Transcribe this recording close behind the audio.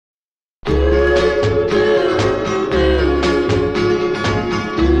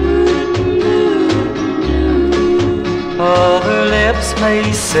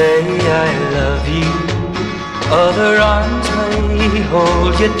say I love you, other arms may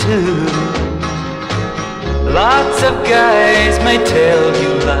hold you too. Lots of guys may tell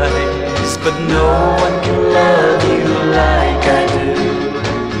you lies, but no one can love you like I do.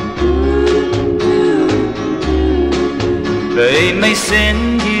 They may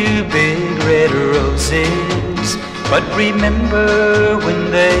send you big red roses, but remember when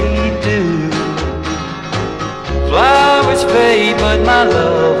they do, flowers fade, but my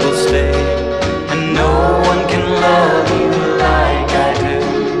love will stay, and no one can love you like I do.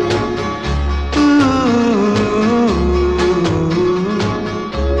 Ooh,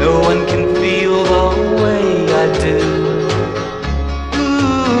 no one can feel the way I do.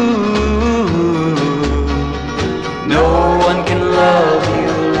 Ooh, no one can love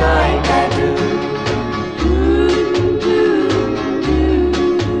you like I do.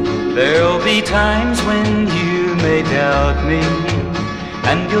 There'll be times when you may doubt me,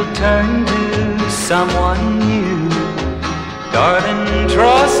 and you'll turn to someone new. Darling,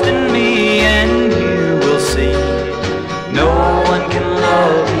 trust in me and you will see, no one can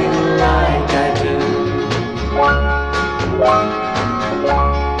love you like I do.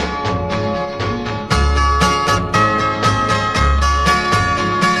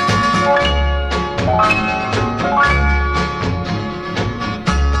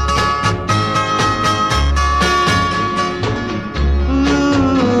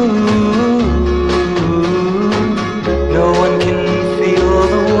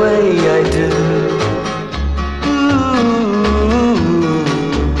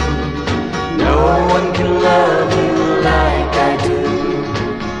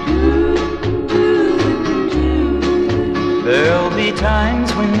 There'll be times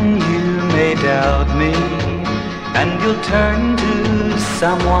when you may doubt me, and you'll turn to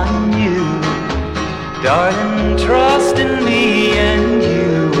someone new. Darling, trust in me and you